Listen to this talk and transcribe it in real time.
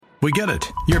We get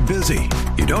it. You're busy.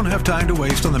 You don't have time to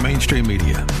waste on the mainstream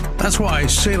media. That's why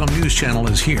Salem News Channel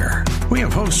is here. We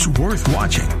have hosts worth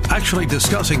watching, actually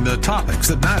discussing the topics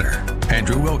that matter.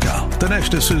 Andrew Wilkow,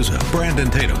 Dinesh D'Souza, Brandon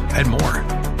Tatum, and more.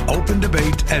 Open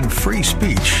debate and free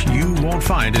speech you won't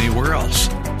find anywhere else.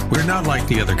 We're not like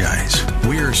the other guys.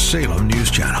 We're Salem News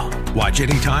Channel. Watch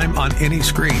anytime on any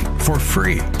screen for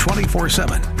free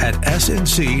 24/7 at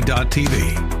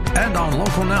snc.tv and on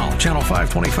Local Now, Channel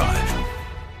 525.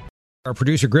 Our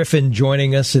producer Griffin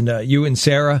joining us, and you and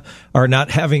Sarah are not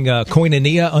having a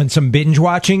koinonia on some binge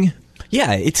watching.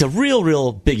 Yeah, it's a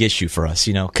real big issue for us,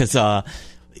 because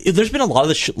there's been a lot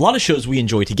of shows we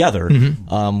enjoy together.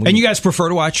 Mm-hmm. And you guys prefer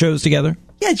to watch shows together?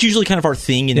 Yeah, it's usually kind of our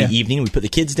thing in the evening. We put the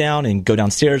kids down and go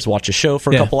downstairs, watch a show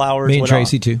for a couple hours. Me and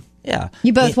Tracy too. Yeah.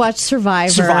 You both watched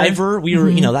Survivor. Survivor, we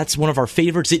were, that's one of our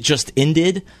favorites. It just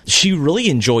ended. She really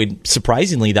enjoyed,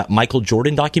 surprisingly, that Michael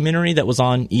Jordan documentary that was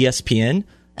on ESPN.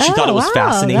 She thought it was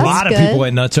fascinating. A lot of people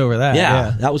went nuts over that.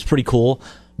 Yeah, that was pretty cool.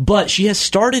 But she has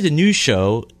started a new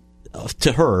show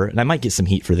to her, and I might get some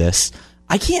heat for this.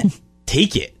 I can't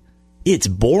take it. It's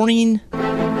boring.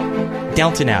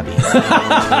 Downton Abbey.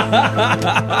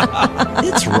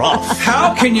 It's rough.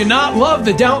 How can you not love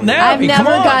the Downton Abbey? I've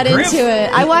never got into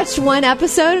it. I watched one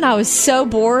episode and I was so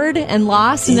bored and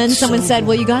lost. And then someone said,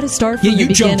 "Well, you got to start from the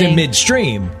beginning." Jumped in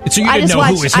midstream, so you didn't know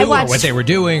who was who or what they were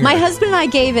doing. My husband and I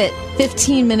gave it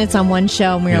 15 minutes on one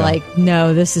show, and we were like,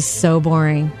 "No, this is so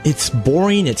boring." It's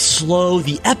boring. It's slow.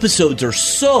 The episodes are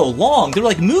so long. They're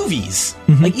like movies.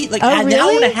 Mm-hmm. An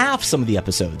hour and a half. Some of the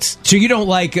episodes. So you don't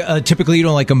like typically you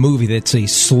don't like a movie that's a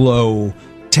slow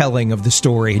telling of the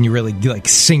story and you really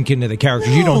sink into the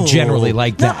characters. You don't generally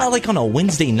like that. Not like on a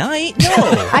Wednesday night.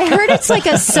 No. I heard it's like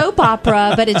a soap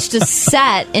opera, but it's just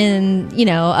set in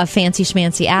a fancy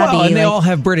schmancy abbey. Well, and they all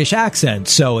have British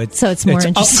accents, so it's more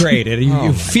interesting. Upgraded.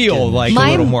 You feel like a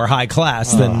little more high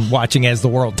class than watching As the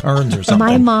World Turns or something.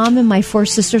 My mom and my 4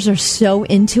 sisters are so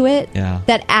into it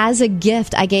that as a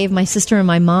gift I gave my sister and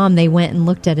my mom, they went and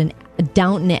looked at a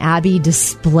Downton Abbey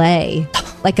display,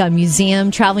 like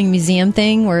a traveling museum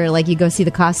thing where you go see the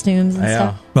costumes and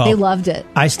stuff. Well, they loved it.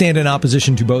 I stand in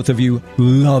opposition to both of you.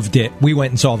 Loved it. We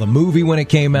went and saw the movie when it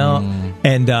came out,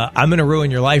 and I'm going to ruin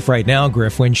your life right now,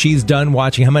 Griff. When she's done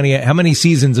watching, how many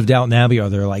seasons of Downton Abbey are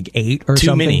there? Like 8 or Too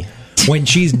something? many. When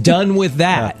she's done with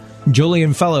that,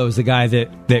 Julian Fellows, the guy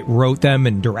that wrote them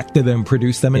and directed them,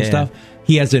 produced them and stuff,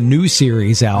 he has a new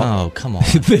series out. Oh, come on.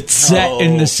 That's set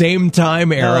in the same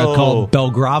time era called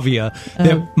Belgravia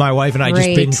that my wife and I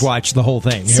just binge watched the whole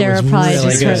thing. Sarah it was probably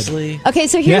really just good. Okay,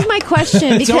 so here's my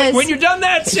question. Because so when you're done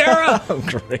that, Sarah,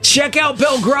 check out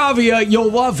Belgravia.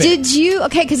 You'll love it. Did you?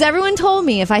 Okay, because everyone told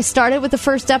me if I started with the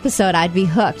first episode, I'd be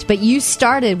hooked. But you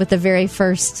started with the very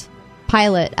first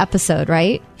pilot episode,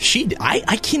 right?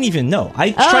 I can't even know.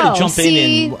 I try to jump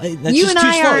in and that's just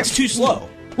too slow. It's too slow.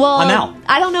 Well, I'm out.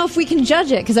 I don't know if we can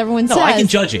judge it because everyone says. No, I can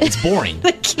judge it. It's boring.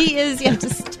 The key is you have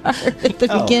to start at the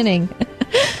beginning.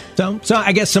 So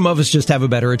I guess some of us just have a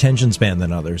better attention span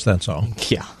than others. That's all.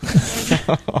 Yeah.